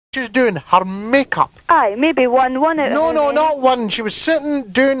She was doing her makeup. Aye, maybe one out No, of no, many. not one. She was sitting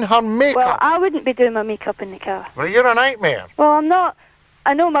doing her makeup. Well, I wouldn't be doing my makeup in the car. Well, you're a nightmare. Well, I'm not.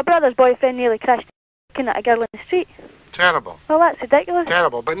 I know my brother's boyfriend nearly crashed looking at a girl in the street. Terrible. Well, that's ridiculous.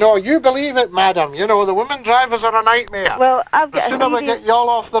 Terrible. But no, you believe it, madam. You know, the women drivers are a nightmare. Well, I've The got a sooner we theory. get y'all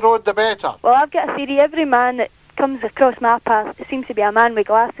off the road, the better. Well, I've got a theory. Every man that comes across my path seems to be a man with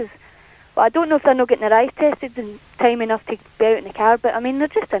glasses. Well, I don't know if they're not getting their eyes tested in time enough to be out in the car, but I mean, they're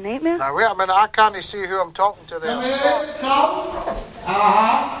just a nightmare. Now, wait a minute. I can't see who I'm talking to there. Come here,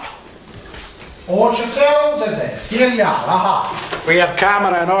 come. All yourselves, is it? Here you are, with your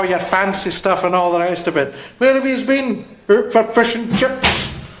camera and all your fancy stuff and all the rest of it. Where have you been? Out for fish and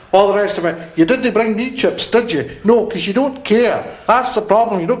chips? All the rest of it. You didn't bring me chips, did you? No, because you don't care. That's the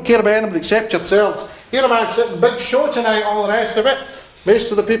problem. You don't care about anybody except yourselves. Here am I sitting, big show tonight, all the rest of it.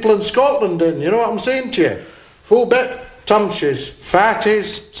 Most of the people in Scotland in, you know what I'm saying to you? Full bit, tumshes,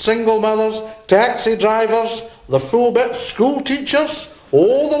 fatties, single mothers, taxi drivers, the full bit, school teachers.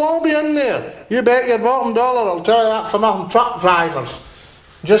 Oh, they'll all be in there. You bet your bottom dollar, I'll tell you that for nothing. Truck drivers.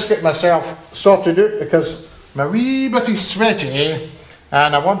 Just get myself sorted out because I'm a wee bitty sweaty, eh?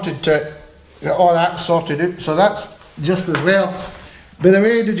 And I wanted to get all that sorted out, so that's just as well. By the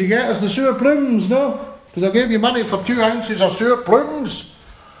way, did you get us the sewer plumes, no? Because I gave you money for 2 ounces of sewer plumes.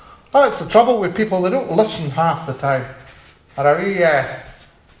 That's the trouble with people, they don't listen half the time. Or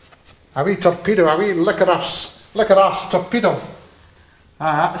a wee torpedo, a wee liquor-ass torpedo.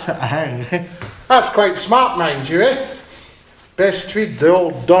 That's quite smart, mind you, eh? Best tweed, the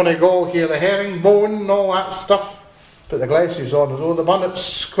old Donegal here, the herringbone and all that stuff. Put the glasses on, although the bonnet's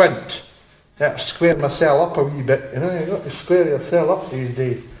squint. Yeah, square myself up a wee bit, you know, you've got to square yourself up these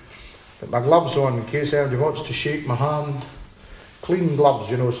days. Put my gloves on in case anybody wants to shake my hand. Clean gloves,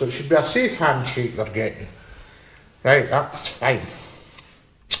 you know, so it should be a safe handshake they're getting. Right, that's fine.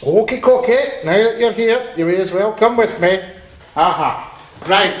 Okay, now that you're here, you may as well come with me. Aha.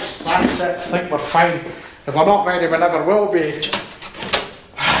 Right, that's it. I think we're fine. If we're not ready, we never will be.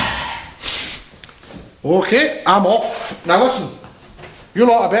 Okay, I'm off. Now listen, you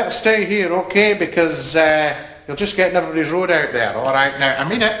lot had better stay here, okay, because you're just getting everybody's road out there, alright? Now, I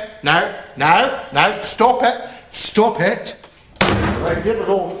mean it. Now, stop it. Right, here we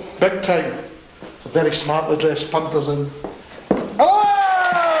go, big time. Very smartly dressed punters and... Hello!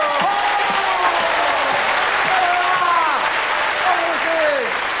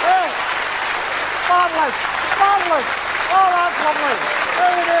 Marvellous! Oh, that's lovely! How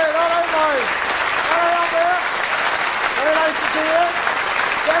are you doing? All right, boys? All right up there? Very nice to see you.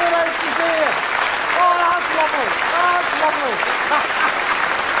 Very nice to see you. Oh, that's lovely! That's lovely!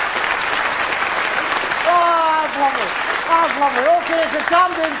 Oh, that's lovely! That's lovely. Okay, so calm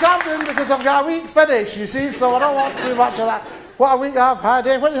down, because I've got a week finish, you see, so I don't want too much of that. What a week I've had,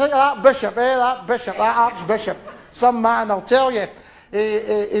 eh? What do you think of that bishop, eh? That archbishop. Some man, I'll tell you.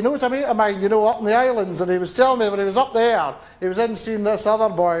 He knows a mate of mine, you know, up in the islands, and he was telling me when he was up there, he was in seeing this other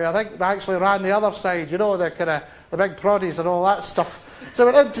boy, I think actually ran the other side, you know, the kind of, the big proddies and all that stuff. So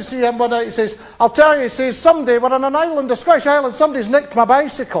I went in to see him one night, he says, I'll tell you, he says, someday we're on an island, a Scottish island, somebody's nicked my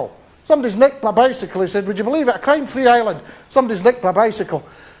bicycle. Somebody's nicked my bicycle, he said, would you believe it, a crime-free island, somebody's nicked my bicycle.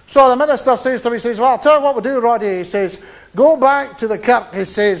 So the minister says to me, he says, well, I'll tell you what we'll do, Roddy, he says, go back to the kirk, he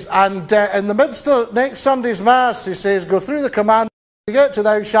says, and in the midst of next Sunday's Mass, he says, go through the command. You get to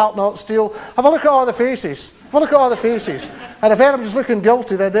thou shalt not steal, have a look at all the faces. And if anybody's looking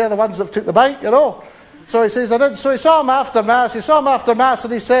guilty, then they're the ones that took the bite, you know. So he says, I did. So he saw him after Mass, and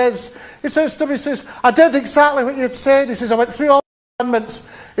he says to me, he says, I did exactly what you'd said. He says, I went through all the commandments.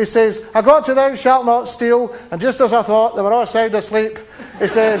 He says, I got to thou shalt not steal, and just as I thought, they were all sound asleep. He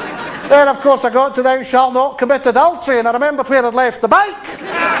says, then of course I got to thou shalt not commit adultery, and I remembered where I'd left the bike.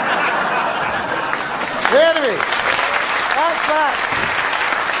 Anyway, that's that.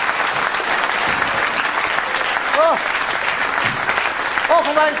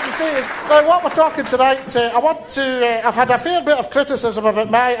 Awful nice to see you. Now, what we're talking tonight, I've had a fair bit of criticism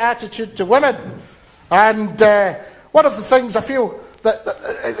about my attitude to women. And one of the things I feel that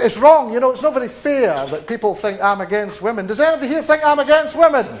it's wrong, you know, it's not very fair that people think I'm against women. Does anybody here think I'm against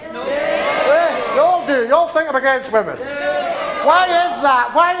women? No. Yeah, you all do. You all think I'm against women. Yeah. Why is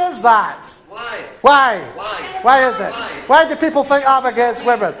that? Why is that? Why is it? Why do people think I'm against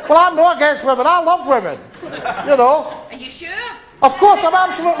women? Well, I'm not against women. I love women. You know. Are you sure? Of course, I'm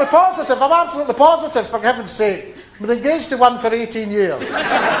absolutely positive. I'm absolutely positive, for heaven's sake. I've been engaged to one for 18 years.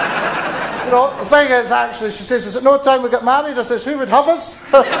 You know, the thing is, actually, she says, is it no time we get married? I says, who would have us?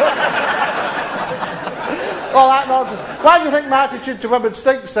 All that nonsense. Why do you think my attitude to women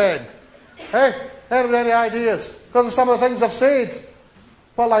stinks then? Hey, any ideas? Because of some of the things I've said.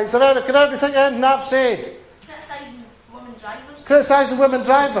 What lights? Can anybody think of anything I've said? Criticising women drivers. Criticising women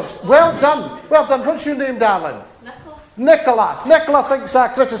drivers. Well done. Well done. What's your name, darling? Nicola. Nicola thinks I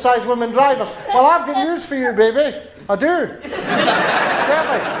criticise women drivers. Well, I've got news for you, baby. I do.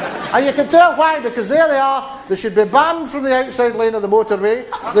 Certainly. And you can tell why, because there they are. They should be banned from the outside lane of the motorway.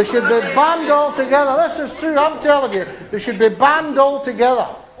 They should be banned altogether. This is true, I'm telling you. They should be banned altogether,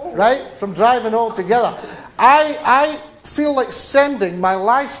 right, from driving altogether. I feel like sending my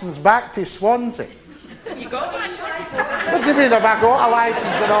licence back to Swansea. You got one? What do you mean, have I got a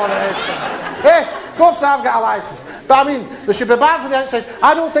licence and all the rest of it? Hey, of course I've got a licence. But I mean, they should be banned from the outside.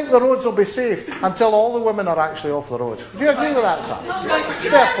 I don't think the roads will be safe until all the women are actually off the road. Do you agree with that, sir?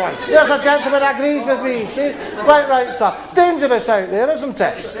 Fair point. There's a gentleman who agrees with me, see? Quite right, sir. It's dangerous out there, isn't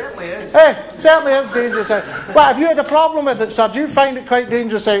it? It certainly is. Hey, certainly is dangerous out there. But have you had a problem with it, sir? Do you find it quite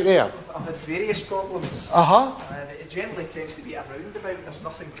dangerous out there? I've had various problems. Uh-huh. It generally tends to be a roundabout. There's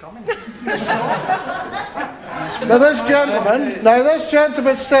nothing coming. Now this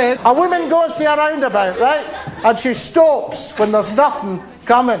gentleman said a woman goes to a roundabout, right, and she stops when there's nothing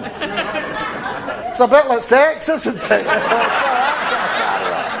coming. It's a bit like sex, isn't it?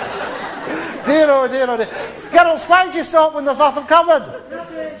 Dear oh dear oh dear. Girls, why do you stop when there's nothing coming?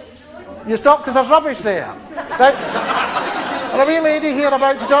 You stop because there's rubbish there, right? And a wee lady here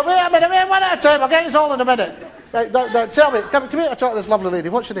about to talk. Wait a minute, one at a time. I'll get you all in a minute. Right, now tell me, come here to talk to this lovely lady.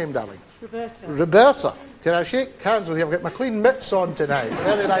 What's your name, darling? Roberta. Roberta. Can I shake hands with you? I've got my clean mitts on tonight.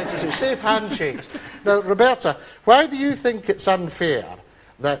 Very nice to see. Safe handshakes. Now, Roberta, why do you think it's unfair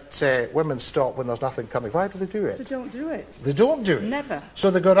that women stop when there's nothing coming? Why do they do it? They don't do it. They don't do it? Never.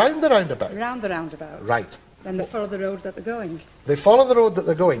 So they go round the roundabout? Round the roundabout. Right. Then they follow the road that they're going. They follow the road that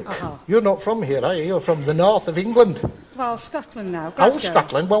they're going. Uh-huh. You're not from here, are you? You're from the north of England. Well, Scotland now. Oh, Glasgow.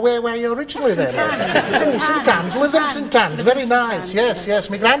 Scotland. Well, where were you originally then? St Anne's. Lytham St Anne's. Very nice. Yes, yes.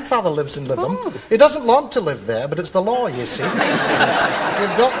 My grandfather lives in Lytham. Oh. He doesn't want to live there, but it's the law, you see. You've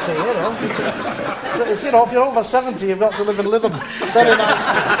got to, you know. So it's, you know, if you're over 70, you've got to live in Lytham. Very nice.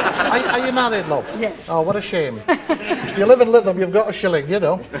 Are you married, love? Yes. Oh, what a shame. If you live in Lytham, you've got a shilling, you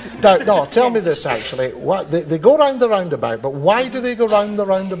know. Now, no, tell me this, actually. They go round the roundabout, but why do they go round the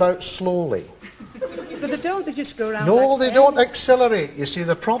roundabout slowly? But they don't, they just go around. No, like they don't accelerate. You see,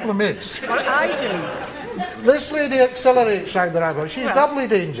 the problem is... Well, I do. This lady accelerates round the roundabout. She's doubly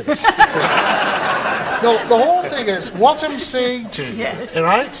dangerous. No, the whole thing is, what I'm saying to you, Yes.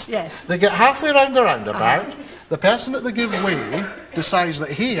 right? Yes. They get halfway round the roundabout, the person that they give way decides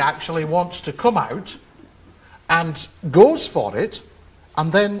that he actually wants to come out and goes for it,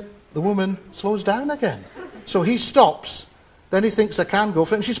 and then the woman slows down again. So he stops, then he thinks I can go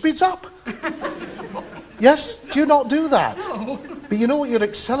for it, and she speeds up. Yes? Do you not do that? No. But you know what your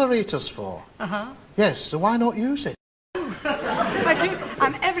accelerator's for? Uh-huh. Yes, so why not use it? I do.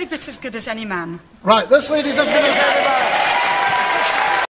 I'm every bit as good as any man. Right, this lady's as good as any man.